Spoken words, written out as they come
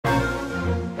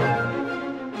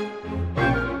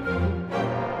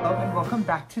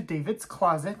welcome back to David's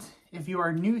Closet. If you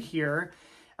are new here,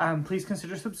 please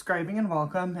consider subscribing and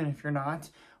welcome. And if you're not,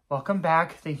 welcome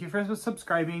back. Thank you for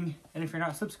subscribing. And if you're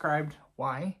not subscribed,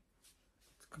 why?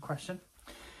 It's a good question.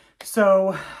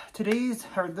 So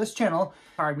this channel,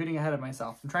 sorry, I'm getting ahead of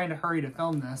myself. I'm trying to hurry to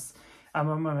film this. I'm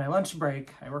on my lunch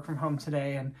break. I work from home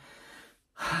today, and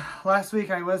last week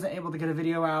I wasn't able to get a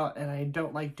video out, and I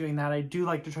don't like doing that. I do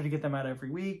like to try to get them out every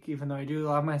week, even though I do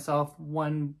allow myself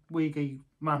 1 week a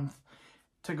month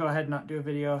to go ahead and not do a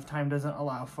video if time doesn't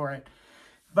allow for it.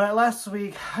 But last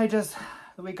week, the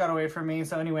week got away from me.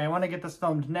 So anyway, I want to get this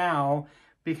filmed now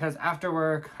because after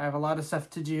work, I have a lot of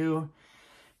stuff to do,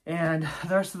 and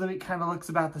the rest of the week kind of looks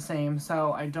about the same.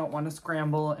 So I don't want to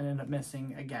scramble and end up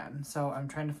missing again. So I'm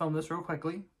trying to film this real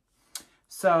quickly.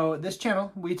 So this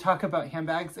channel, we talk about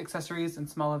handbags, accessories, and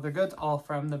small leather goods, all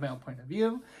from the male point of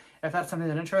view. If that's something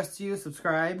that interests you,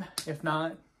 subscribe. If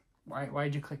not,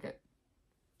 why'd you click it?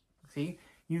 See,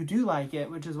 you do like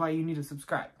it, which is why you need to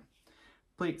subscribe.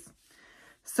 Please.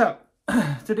 So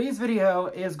today's video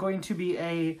is going to be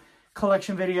a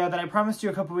collection video that I promised you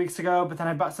a couple weeks ago, but then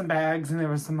I bought some bags and there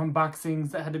was some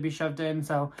unboxings that had to be shoved in.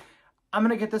 So I'm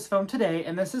going to get this filmed today,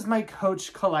 and this is my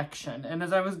Coach collection. And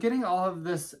as I was getting all of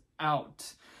this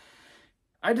out,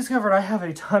 I discovered I have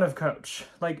a ton of Coach,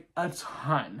 like a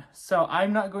ton. So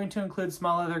I'm not going to include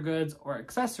small leather goods or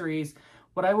accessories.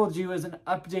 What I will do is an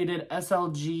updated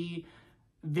SLG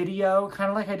video, kind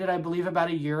of like I did, I believe, about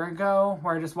a year ago,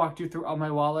 where I just walked you through all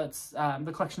my wallets.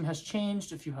 The collection has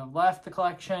changed. If you have left the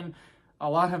collection, a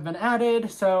lot have been added.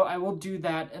 So I will do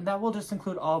that, and that will just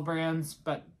include all brands,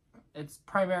 but it's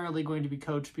primarily going to be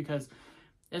Coach because,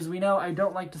 as we know, I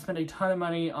don't like to spend a ton of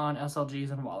money on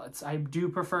SLGs and wallets. I do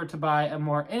prefer to buy a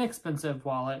more inexpensive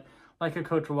wallet, like a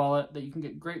Coach wallet, that you can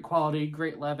get great quality,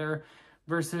 great leather,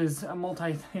 versus a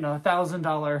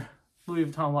 $1,000 Louis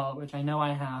Vuitton wallet, which I know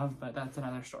I have, but that's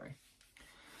another story.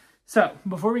 So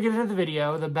before we get into the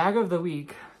video, the bag of the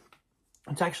week,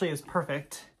 which actually is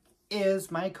perfect,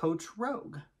 is my Coach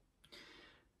Rogue.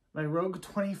 My Rogue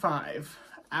 25.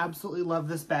 Absolutely love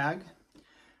this bag.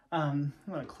 I'm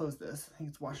going to close this. I think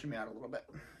it's washing me out a little bit.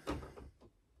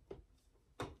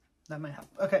 That might help.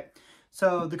 Okay,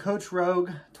 so the Coach Rogue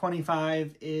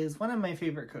 25 is one of my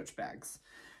favorite Coach bags.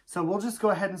 So we'll just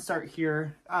go ahead and start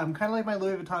here. Kind of like my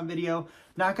Louis Vuitton video.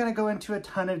 Not going to go into a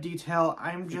ton of detail.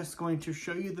 I'm just going to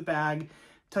show you the bag,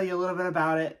 tell you a little bit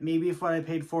about it, maybe if what I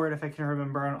paid for it, if I can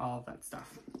remember, and all of that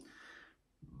stuff.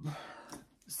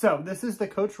 So this is the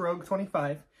Coach Rogue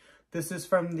 25. This is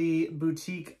from the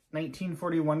Boutique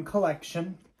 1941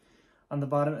 collection. On the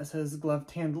bottom it says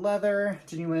glove-tanned leather,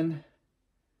 genuine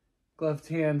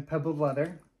glove-tanned pebbled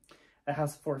leather. It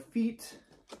has 4 feet.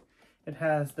 It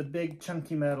has the big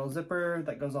chunky metal zipper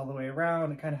that goes all the way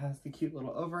around. It kind of has the cute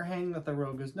little overhang that the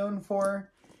Rogue is known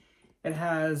for. It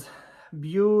has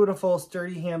beautiful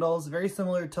sturdy handles, very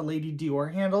similar to Lady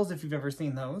Dior handles if you've ever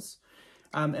seen those.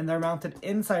 And they're mounted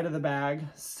inside of the bag.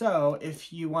 So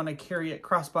if you want to carry it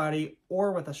crossbody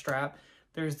or with a strap,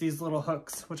 there's these little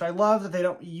hooks, which I love that they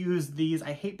don't use these.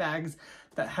 I hate bags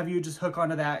that have you just hook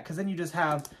onto that, because then you just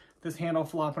have this handle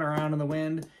flopping around in the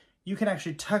wind. You can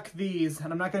actually tuck these,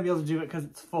 and I'm not going to be able to do it because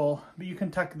it's full, but you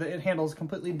can tuck the handles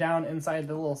completely down inside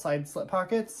the little side slip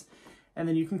pockets, and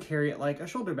then you can carry it like a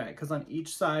shoulder bag, because on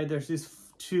each side there's these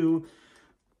 2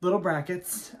 little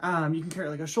brackets. You can carry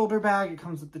it like a shoulder bag. It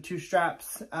comes with the 2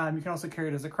 straps. You can also carry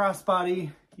it as a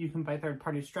crossbody. You can buy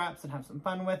third-party straps and have some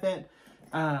fun with it.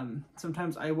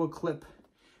 Sometimes I will clip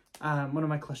one of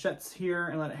my clochettes here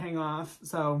and let it hang off.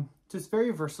 So just very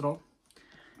versatile.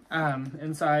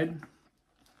 Inside,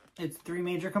 it's 3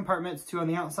 major compartments, 2 on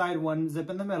the outside, 1 zip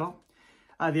in the middle.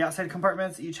 The outside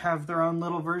compartments each have their own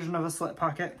little version of a slip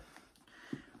pocket.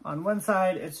 On one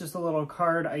side, it's just a little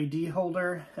card ID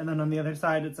holder, and then on the other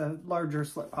side, it's a larger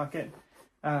slip pocket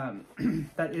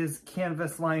that is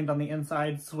canvas lined on the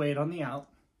inside, suede on the out.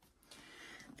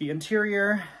 The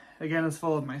interior, again, is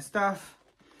full of my stuff,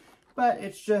 but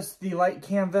it's just the light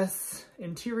canvas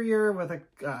interior with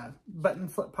a button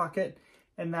slip pocket,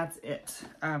 and that's it.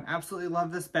 Absolutely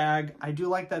love this bag. I do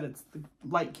like that it's the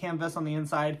light canvas on the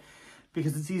inside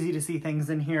because it's easy to see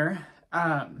things in here.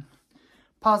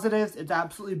 Positives, it's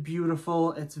absolutely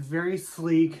beautiful. It's very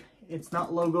sleek. It's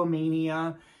not logo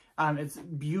mania. It's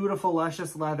beautiful,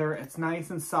 luscious leather. It's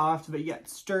nice and soft, but yet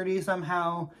sturdy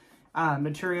somehow.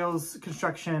 Materials,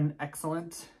 construction,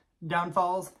 excellent.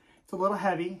 Downfalls, it's a little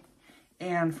heavy.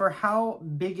 And for how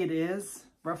big it is,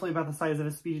 roughly about the size of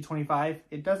a Speedy 25,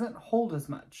 it doesn't hold as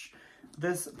much.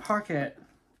 This pocket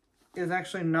is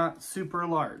actually not super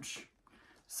large.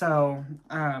 So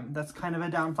that's kind of a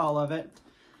downfall of it.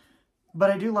 But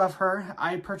I do love her.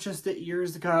 I purchased it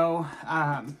years ago,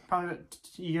 probably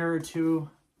a year or two.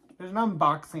 There's an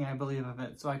unboxing, I believe, of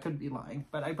it, so I could be lying.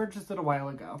 But I purchased it a while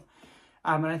ago.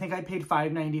 And I think I paid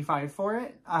 $5.95 for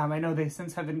it. I know they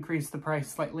since have increased the price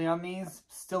slightly on these.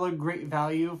 Still a great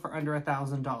value for under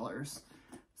 $1,000.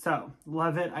 So,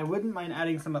 love it. I wouldn't mind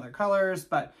adding some other colors,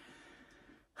 but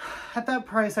at that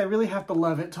price, I really have to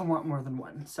love it to want more than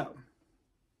one. So,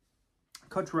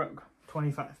 Coach Rogue,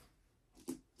 25.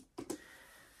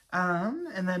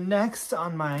 And then next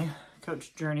on my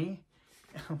Coach journey,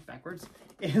 backwards,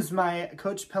 is my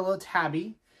Coach Pillow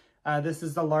Tabby. This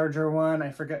is the larger one.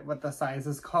 I forget what the size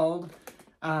is called.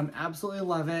 Absolutely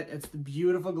love it. It's the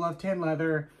beautiful glove tan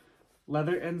leather.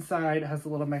 Leather inside, has a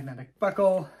little magnetic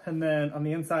buckle. And then on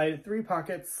the inside, 3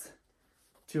 pockets.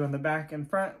 2 on the back and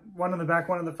front. 1 on the back,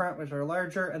 1 on the front, which are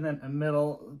larger. And then a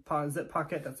middle zip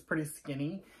pocket that's pretty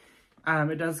skinny.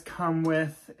 It does come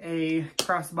with a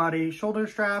crossbody shoulder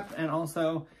strap and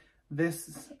also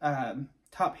this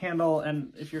top handle.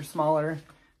 And if you're smaller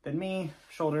than me,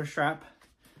 shoulder strap.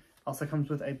 Also comes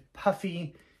with a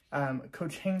puffy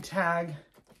Coach hang tag.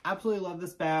 Absolutely love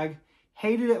this bag.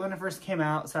 Hated it when it first came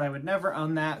out. Said I would never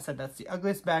own that. Said that's the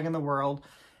ugliest bag in the world.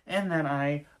 And then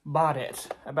I bought it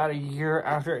about a year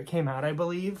after it came out, I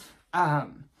believe.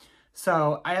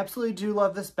 So I absolutely do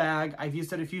love this bag. I've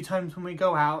used it a few times when we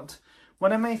go out.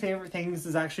 One of my favorite things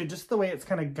is actually just the way it's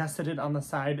kind of gusseted on the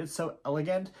side. It's so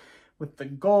elegant with the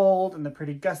gold and the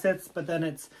pretty gussets. But then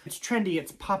it's trendy.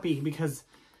 It's poppy because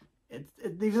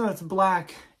even though it's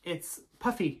black, it's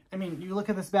puffy. I mean, you look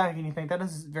at this bag and you think that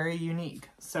is very unique.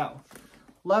 So,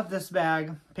 love this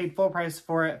bag. Paid full price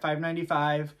for it,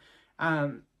 $5.95.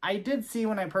 I did see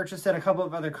when I purchased it a couple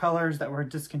of other colors that were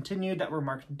discontinued, that were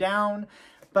marked down,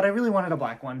 but I really wanted a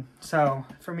black one. So,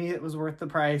 for me, it was worth the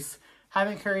price.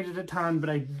 Haven't carried it a ton, but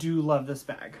I do love this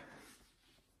bag.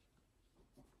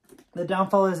 The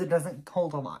downfall is it doesn't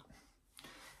hold a lot.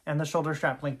 And the shoulder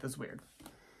strap length is weird.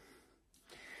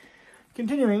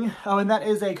 Continuing, oh, and that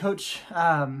is a Coach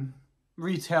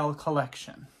retail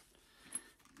collection.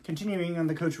 Continuing on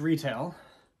the Coach retail,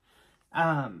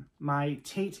 my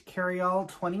Tate Carryall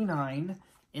 29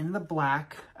 in the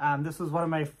black. This was one of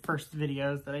my first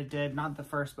videos that I did, not the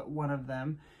first, but one of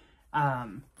them.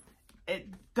 It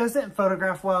doesn't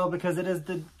photograph well because it is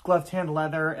the glove tanned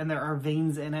leather and there are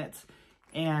veins in it.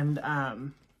 And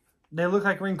they look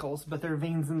like wrinkles, but they're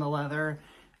veins in the leather.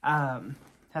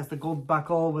 Has the gold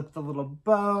buckle with the little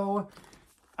bow,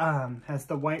 has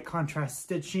the white contrast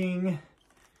stitching,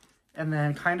 and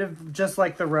then kind of just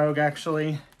like the Rogue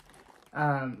actually,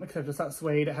 except it's not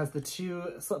suede. It has the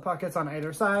 2 slip pockets on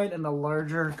either side and the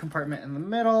larger compartment in the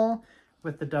middle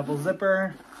with the double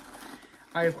zipper.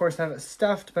 I of course have it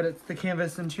stuffed, but it's the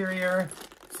canvas interior.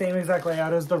 Same exact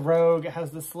layout as the Rogue. It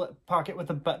has the slip pocket with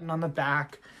a button on the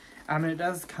back. And it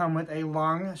does come with a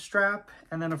long strap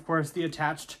and then of course the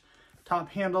attached top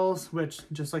handles, which,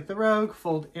 just like the Rogue,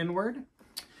 fold inward.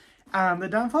 The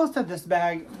downfalls to this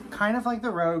bag, kind of like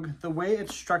the Rogue, the way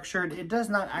it's structured, it does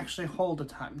not actually hold a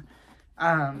ton.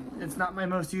 It's not my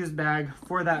most used bag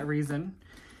for that reason.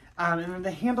 And then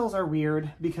the handles are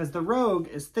weird because the Rogue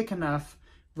is thick enough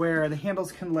where the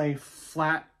handles can lay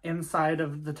flat inside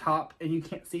of the top and you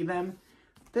can't see them.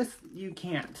 This, you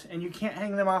can't. And you can't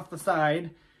hang them off the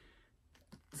side.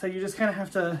 So you just kind of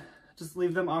have to just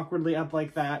leave them awkwardly up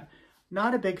like that.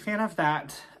 Not a big fan of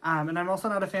that. And I'm also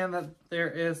not a fan that there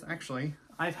is, actually,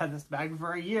 I've had this bag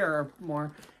for a year or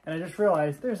more, and I just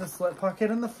realized there's a slip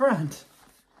pocket in the front.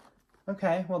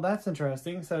 Okay, well that's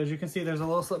interesting. So as you can see, there's a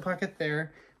little slip pocket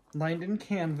there, lined in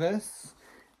canvas,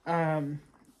 and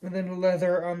then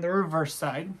leather on the reverse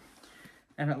side.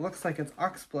 And it looks like it's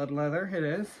oxblood leather. It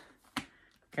is.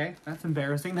 Okay, that's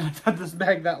embarrassing that I've had this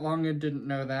bag that long and didn't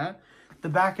know that. The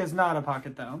back is not a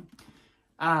pocket though.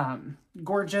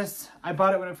 Gorgeous. I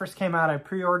bought it when it first came out. I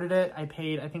pre-ordered it. I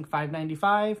paid, I think,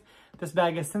 $5.95. This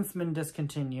bag has since been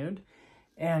discontinued.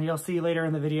 And you'll see later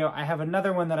in the video, I have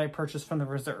another one that I purchased from the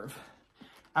reserve.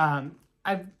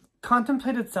 I've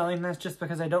contemplated selling this just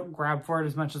because I don't grab for it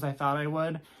as much as I thought I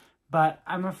would. But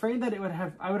I'm afraid that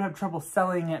I would have trouble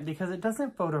selling it because it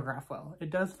doesn't photograph well. It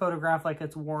does photograph like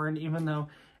it's worn, even though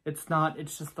it's not.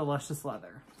 It's just the luscious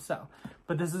leather. So,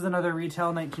 but this is another retail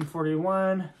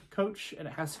 1941 Coach, and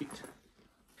it has feet.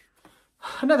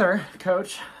 Another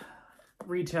Coach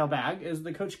retail bag is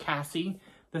the Coach Cassie.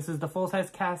 This is the full-size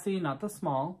Cassie, not the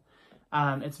small.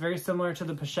 It's very similar to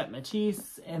the Pochette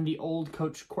Matisse and the old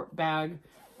Coach Court bag.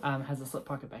 Has a slip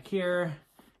pocket back here,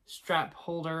 strap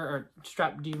holder or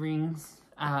strap D-rings.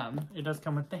 It does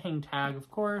come with the hang tag, of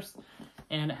course,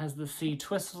 and it has the C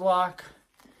twist lock.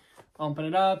 Open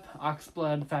it up,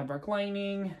 oxblood fabric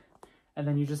lining, And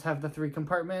then you just have the 3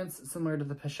 compartments, similar to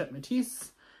the Pochette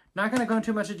Métis. Not going to go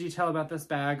into much of detail about this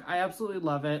bag. I absolutely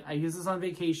love it. I use this on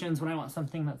vacations when I want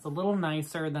something that's a little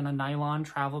nicer than a nylon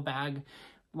travel bag.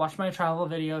 Watch my travel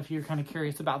video if you're kind of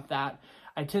curious about that.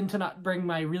 I tend to not bring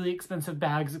my really expensive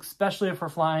bags, especially if we're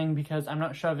flying, because I'm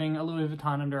not shoving a Louis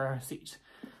Vuitton under our seat.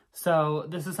 So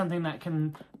this is something that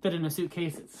can fit in a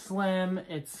suitcase. It's slim,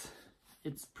 it's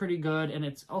pretty good, and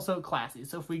it's also classy.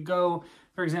 So if we go,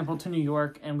 for example, to New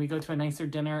York and we go to a nicer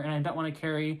dinner and I don't want to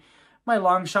carry my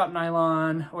long shop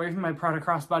nylon or even my Prada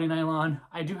crossbody nylon,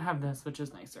 I do have this, which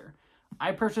is nicer.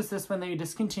 I purchased this when they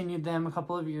discontinued them a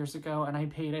couple of years ago, and I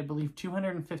paid, I believe,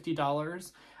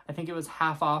 $250. I think it was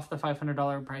half off the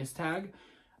 $500 price tag.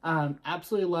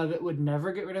 Absolutely love it. Would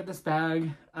never get rid of this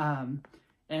bag.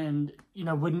 And, you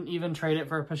know, wouldn't even trade it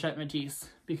for a Pochette Métis,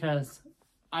 because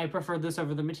I prefer this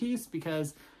over the Métis,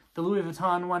 because the Louis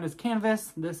Vuitton one is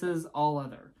canvas. This is all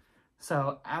leather.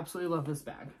 So absolutely love this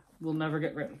bag. Will never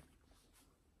get rid.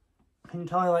 Can you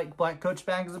tell I like black Coach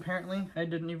bags, apparently? I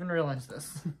didn't even realize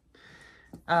this.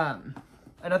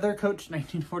 Another Coach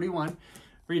 1941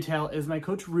 retail is my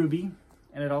Coach Ruby,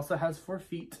 and it also has 4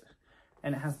 feet,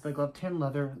 and it has the glove tan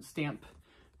leather stamp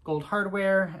gold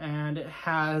hardware, and it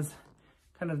has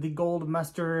kind of the gold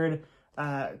mustard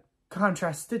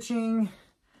contrast stitching,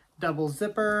 double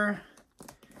zipper,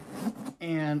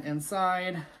 and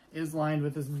inside is lined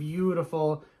with this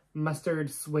beautiful mustard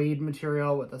suede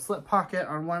material with a slip pocket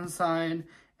on one side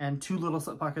and 2 little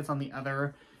slip pockets on the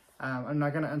other. I'm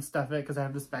not going to unstuff it because I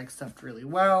have this bag stuffed really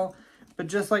well, but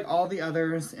just like all the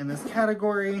others in this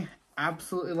category,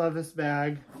 absolutely love this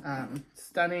bag.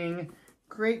 Stunning,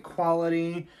 great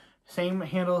quality, same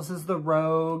handles as the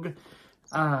Rogue.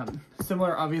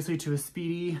 Similar obviously to a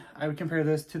Speedy. I would compare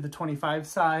this to the 25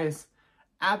 size.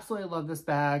 Absolutely love this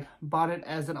bag. Bought it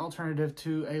as an alternative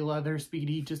to a leather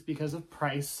Speedy just because of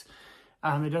price.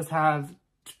 It does have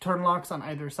turn locks on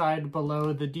either side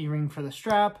below the D-ring for the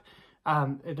strap.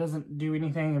 It doesn't do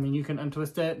anything. I mean, you can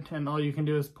untwist it and all you can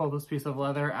do is pull this piece of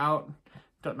leather out.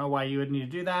 Don't know why you would need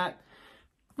to do that.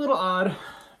 A little odd,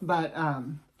 but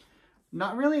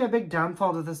not really a big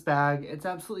downfall to this bag. It's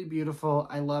absolutely beautiful.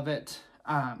 I love it.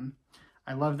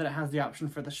 I love that it has the option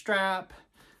for the strap.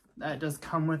 It does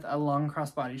come with a long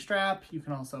crossbody strap. You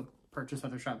can also purchase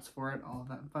other straps for it, all of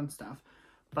that fun stuff.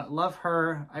 But love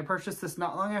her. I purchased this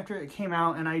not long after it came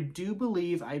out, and I do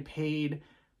believe I paid,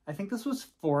 I think this was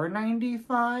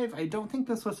 $4.95. I don't think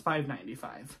this was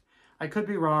 $5.95. I could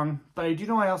be wrong, but I do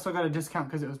know I also got a discount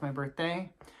because it was my birthday.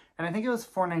 And I think it was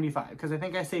 $4.95 because I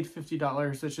think I saved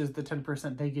 $50, which is the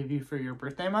 10% they give you for your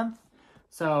birthday month.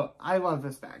 So I love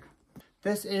this bag.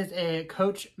 This is a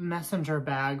Coach Messenger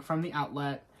bag from the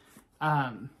outlet.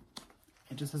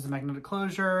 It just has a magnetic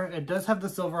closure. It does have the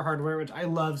silver hardware, which I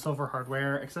love silver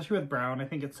hardware, especially with brown. I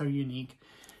think it's so unique.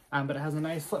 But it has a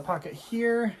nice slip pocket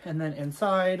here, and then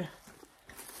inside,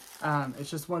 it's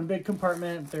just one big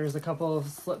compartment. There's a couple of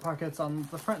slip pockets on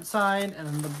the front side, and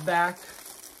then the back,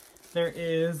 there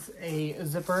is a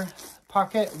zipper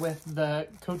pocket with the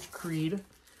Coach Creed.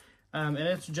 And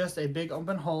it's just a big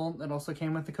open hole. It also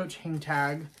came with the Coach hang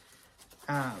tag.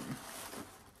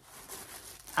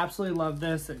 Absolutely love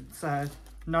this. It's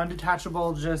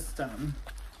non-detachable, just you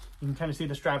can kind of see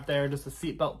the strap there, just a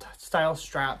seatbelt style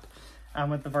strap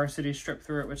with the varsity strip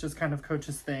through it, which is kind of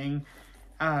Coach's thing.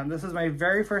 This is my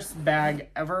very first bag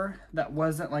ever that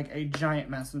wasn't like a giant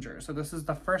messenger. So this is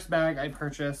the first bag I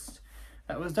purchased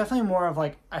that was definitely more of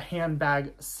like a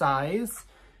handbag size.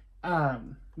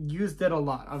 Used it a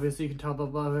lot. Obviously you can tell the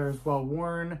leather is well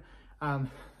worn.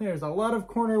 There's a lot of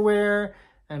corner wear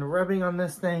and rubbing on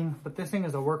this thing, but this thing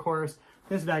is a workhorse.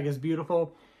 This bag is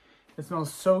beautiful. It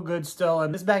smells so good still,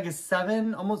 and this bag is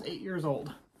 7, almost 8 years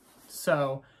old.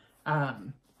 So I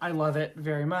love it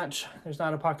very much. There's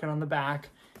not a pocket on the back,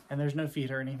 and there's no feet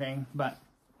or anything, but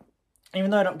even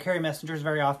though I don't carry messengers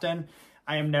very often,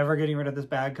 I am never getting rid of this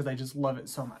bag because I just love it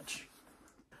so much.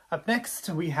 Up next,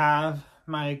 we have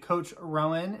my Coach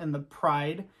Rowan in the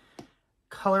Pride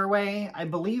colorway. I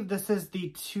believe this is the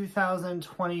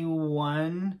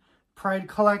 2021 Pride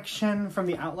collection from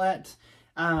the outlet.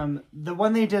 The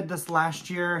one they did this last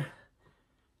year,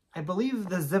 I believe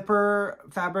the zipper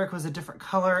fabric was a different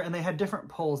color and they had different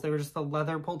pulls. They were just the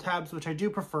leather pull tabs, which I do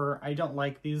prefer. I don't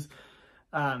like these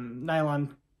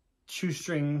nylon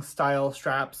shoestring style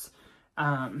straps,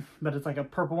 but it's like a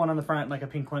purple one on the front, like a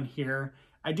pink one here.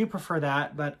 I do prefer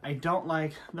that, but I don't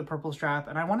like the purple strap.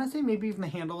 And I want to say maybe even the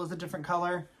handle is a different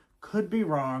color. Could be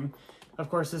wrong. Of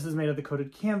course, this is made of the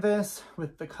coated canvas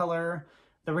with the color.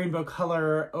 The rainbow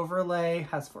color overlay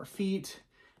has 4 feet.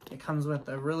 It comes with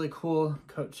a really cool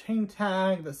Coach hang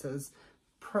tag that says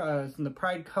in the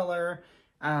Pride color.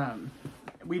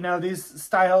 We know these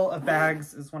style of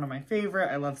bags is one of my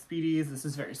favorite. I love Speedies. This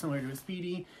is very similar to a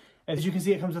Speedy. As you can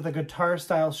see, it comes with a guitar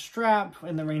style strap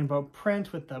in the rainbow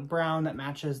print with the brown that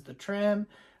matches the trim.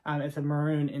 It's a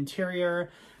maroon interior,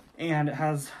 and it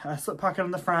has a slip pocket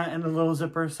on the front and a little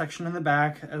zipper section in the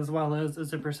back, as well as a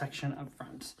zipper section up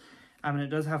front. And it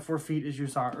does have 4 feet, as you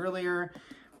saw earlier.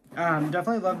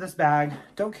 Definitely love this bag.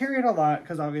 Don't carry it a lot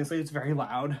because obviously it's very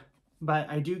loud, but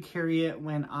I do carry it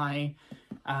when I,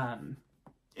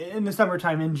 in the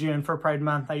summertime in June for Pride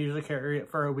Month, I usually carry it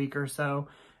for a week or so.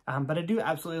 But I do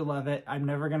absolutely love it. I'm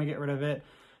never going to get rid of it.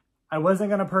 I wasn't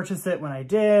going to purchase it when I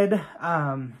did.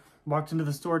 Walked into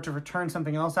the store to return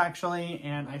something else actually,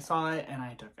 and I saw it and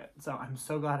I took it. So I'm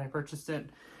so glad I purchased it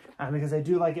because I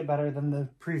do like it better than the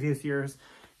previous years.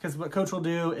 Because what Coach will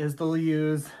do is they'll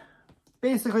use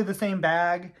basically the same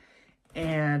bag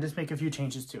and just make a few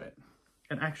changes to it.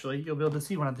 And actually, you'll be able to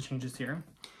see one of the changes here.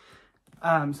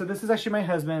 So this is actually my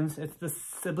husband's. It's the,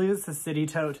 I believe it's the City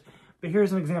Tote. But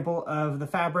here's an example of the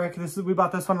fabric. We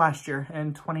bought this one last year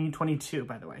in 2022,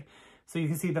 by the way. So you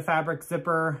can see the fabric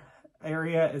zipper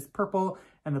area is purple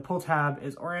and the pull tab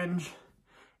is orange,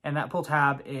 and that pull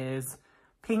tab is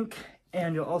pink.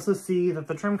 And you'll also see that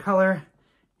the trim color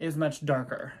is much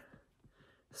darker.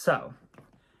 So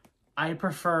I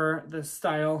prefer this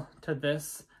style to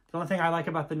this. The only thing I like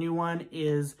about the new one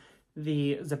is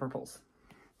the zipper pulls.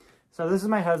 So this is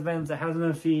my husband's. It has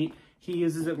no feet. He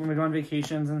uses it when we go on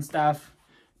vacations and stuff.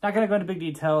 Not going to go into big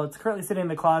detail. It's currently sitting in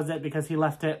the closet because he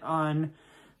left it on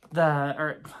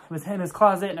it was in his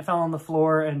closet and it fell on the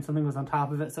floor and something was on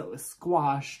top of it, so it was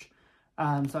squashed.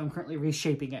 So I'm currently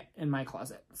reshaping it in my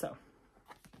closet. So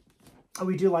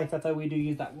we do like that though. We do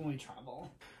use that when we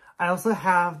travel. I also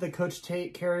have the Coach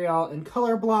Tate carry-all in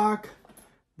color block.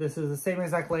 This is the same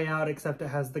exact layout except it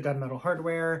has the gunmetal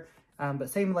hardware, but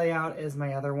same layout as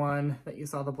my other one that you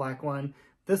saw, the black one.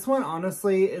 This one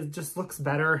honestly just looks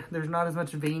better. There's not as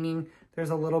much veining.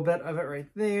 There's a little bit of it right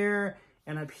there.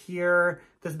 And up here,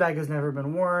 this bag has never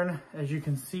been worn. As you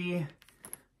can see,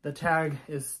 the tag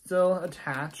is still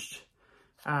attached.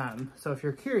 So if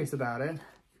you're curious about it,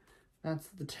 that's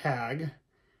the tag.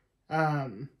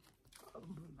 Again,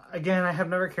 I have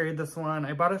never carried this one.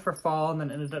 I bought it for fall and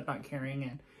then ended up not carrying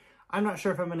it. I'm not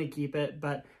sure if I'm going to keep it,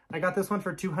 but I got this one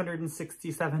for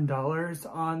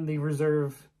 $267 on the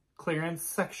reserve clearance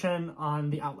section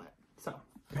on the outlet. So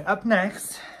up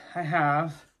next, I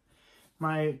have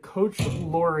my Coach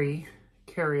Lori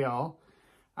carry-all.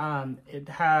 It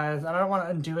has, I don't want to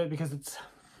undo it because it's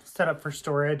set up for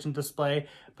storage and display,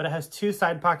 but it has 2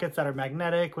 side pockets that are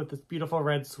magnetic with this beautiful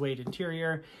red suede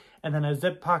interior, and then a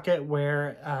zip pocket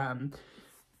where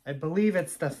I believe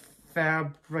it's the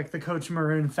the Coach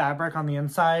maroon fabric on the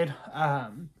inside. I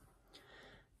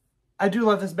do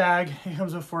love this bag. It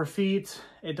comes with 4 feet.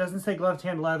 It doesn't say gloved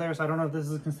hand leather, so I don't know if this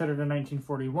is considered a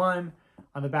 1941.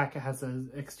 On the back, it has an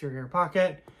exterior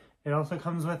pocket. It also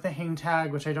comes with the hang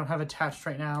tag, which I don't have attached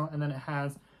right now. And then it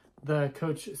has the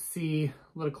Coach C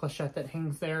little clochette that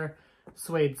hangs there.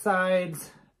 Suede sides.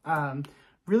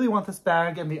 Really want this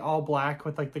bag in the all black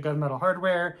with like the gunmetal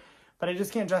hardware, but I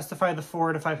just can't justify the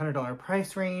 $400 to $500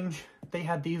 price range. They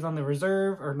had these on the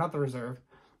reserve, or not the reserve.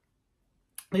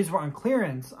 These were on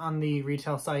clearance on the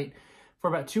retail site for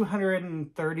about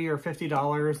 $230 or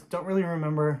 $50. Don't really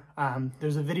remember.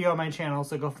 There's a video on my channel,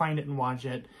 so go find it and watch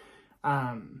it.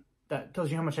 That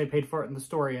tells you how much I paid for it and the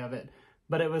story of it.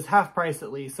 But it was half price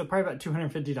at least, so probably about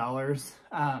 $250.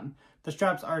 The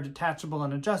straps are detachable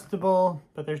and adjustable,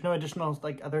 but there's no additional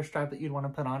like other strap that you'd want to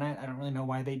put on it. I don't really know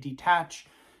why they detach.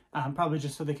 Probably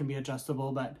just so they can be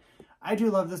adjustable, but I do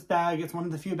love this bag. It's one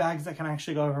of the few bags that can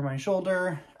actually go over my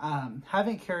shoulder.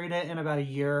 Haven't carried it in about a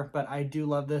year, but I do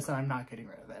love this and I'm not getting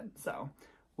rid of it. So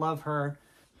love her.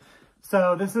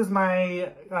 So this is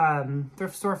my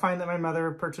thrift store find that my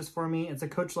mother purchased for me. It's a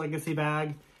Coach Legacy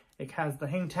bag. It has the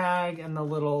hang tag and the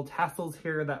little tassels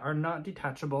here that are not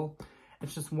detachable.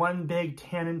 It's just one big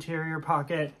tan interior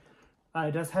pocket.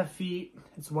 It does have feet.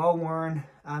 It's well worn.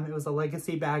 It was a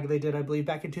legacy bag they did, I believe,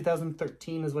 back in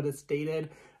 2013 is what it's dated,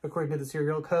 according to the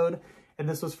serial code. And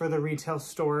this was for the retail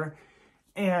store.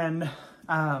 And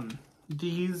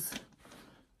these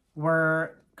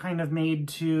were kind of made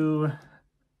to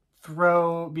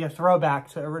be a throwback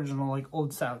to original, like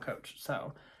old style Coach.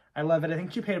 So I love it. I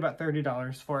think she paid about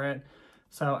 $30 for it.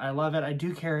 So I love it. I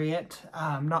do carry it,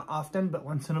 not often, but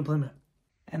once in a blue moon.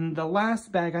 And the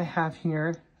last bag I have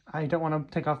here, I don't want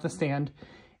to take off the stand,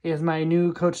 is my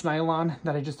new Coach nylon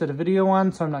that I just did a video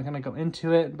on, so I'm not going to go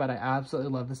into it, but I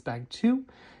absolutely love this bag too.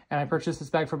 And I purchased this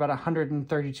bag for about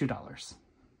 $132.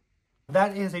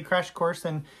 That is a crash course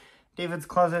in David's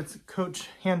Closet's Coach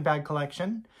handbag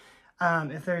collection.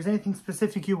 If there's anything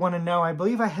specific you want to know, I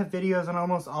believe I have videos on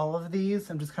almost all of these.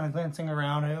 I'm just kind of glancing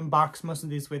around. I unboxed most of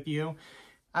these with you.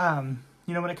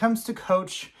 You know, when it comes to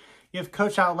Coach, you have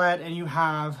Coach Outlet and you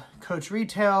have Coach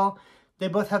Retail. They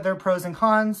both have their pros and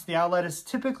cons. The outlet is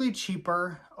typically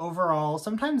cheaper overall.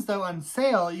 Sometimes though on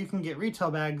sale, you can get retail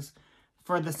bags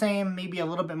for the same, maybe a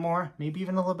little bit more, maybe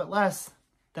even a little bit less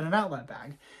than an outlet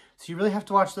bag. So you really have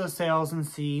to watch those sales and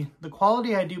see. The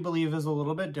quality I do believe is a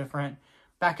little bit different.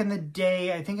 Back in the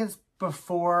day, I think it's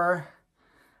before,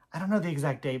 I don't know the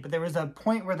exact date, but there was a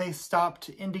point where they stopped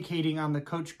indicating on the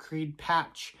Coach Creed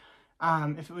patch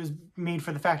if it was made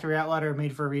for the factory outlet or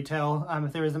made for retail.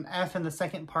 If there was an F in the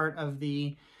second part of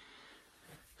the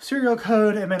serial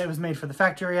code, it meant it was made for the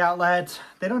factory outlet.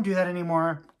 They don't do that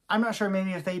anymore. I'm not sure,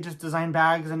 maybe if they just design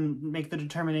bags and make the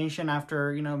determination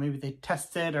after, you know, maybe they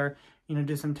test it or, you know,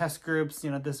 do some test groups, you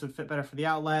know, this would fit better for the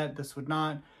outlet, this would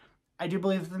not. I do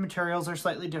believe the materials are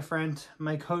slightly different.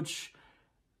 My Coach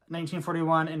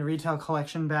 1941 and retail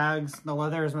collection bags, the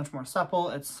leather is much more supple,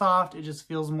 it's soft, it just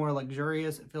feels more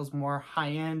luxurious, it feels more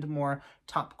high-end, more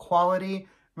top quality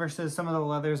versus some of the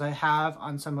leathers I have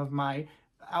on some of my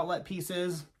outlet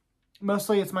pieces.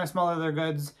 Mostly it's my small leather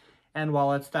goods and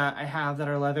wallets that I have that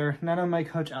are leather. None of my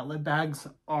Coach outlet bags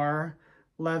are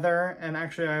leather, and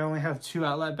actually I only have 2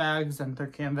 outlet bags and they're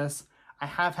canvas. I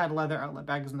have had leather outlet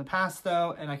bags in the past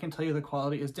though, and I can tell you the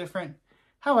quality is different.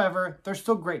 However, they're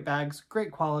still great bags,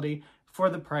 great quality for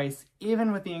the price.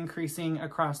 Even with the increasing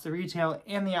across the retail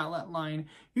and the outlet line,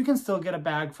 you can still get a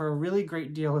bag for a really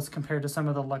great deal as compared to some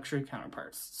of the luxury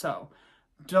counterparts. So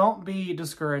don't be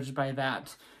discouraged by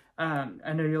that.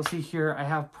 I know you'll see here I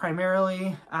have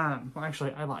primarily, well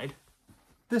actually I lied.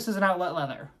 This is an outlet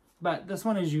leather, but this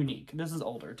one is unique. This is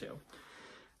older too.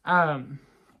 I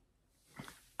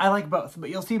like both,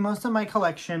 but you'll see most of my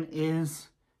collection is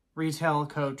retail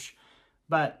Coach.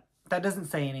 But that doesn't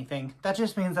say anything. That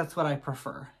just means that's what I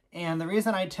prefer. And the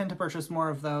reason I tend to purchase more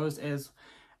of those is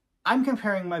I'm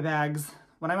comparing my bags.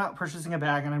 When I'm out purchasing a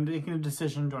bag and I'm making a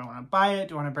decision, do I want to buy it?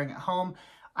 Do I want to bring it home?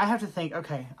 I have to think,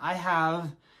 okay, I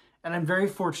have, and I'm very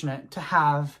fortunate to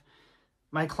have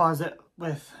my closet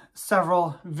with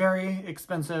several very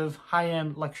expensive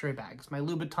high-end luxury bags. My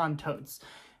Louboutin totes,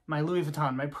 my Louis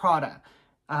Vuitton, my Prada,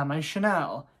 my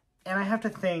Chanel. And I have to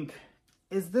think,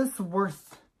 is this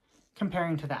worth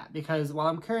comparing to that? Because while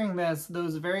I'm carrying this,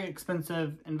 those very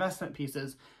expensive investment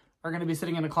pieces are going to be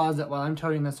sitting in a closet while I'm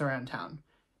toting this around town.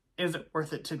 Is it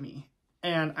worth it to me?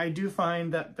 And I do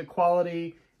find that the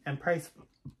quality and price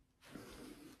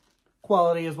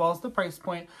quality as well as the price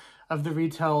point of the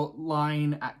retail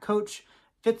line at Coach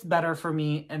fits better for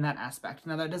me in that aspect.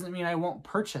 Now that doesn't mean I won't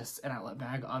purchase an outlet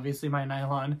bag. Obviously my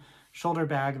nylon shoulder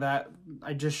bag that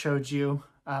I just showed you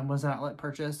was an outlet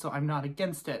purchase, so I'm not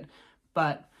against it.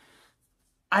 But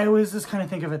I always just kind of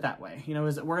think of it that way. You know,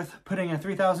 is it worth putting a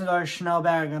 $3,000 Chanel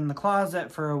bag in the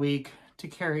closet for a week to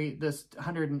carry this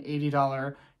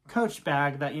 $180 Coach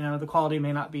bag that, you know, the quality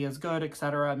may not be as good,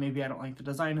 etc. Maybe I don't like the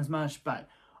design as much, but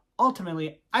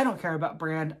ultimately, I don't care about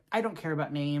brand. I don't care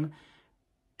about name.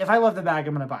 If I love the bag,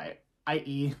 I'm going to buy it,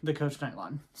 i.e. the Coach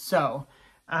nylon. So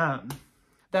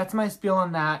that's my spiel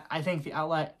on that. I think the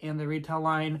outlet and the retail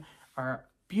line are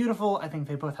beautiful. I think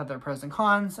they both have their pros and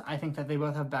cons. I think that they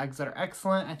both have bags that are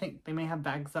excellent. I think they may have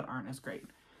bags that aren't as great.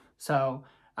 So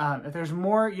if there's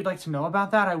more you'd like to know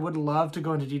about that, I would love to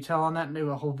go into detail on that and do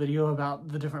a whole video about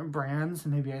the different brands,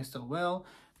 and maybe I still will.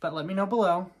 But let me know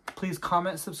below. Please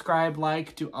comment, subscribe,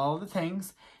 like, do all the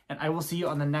things, and I will see you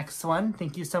on the next one.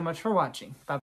 Thank you so much for watching. Bye.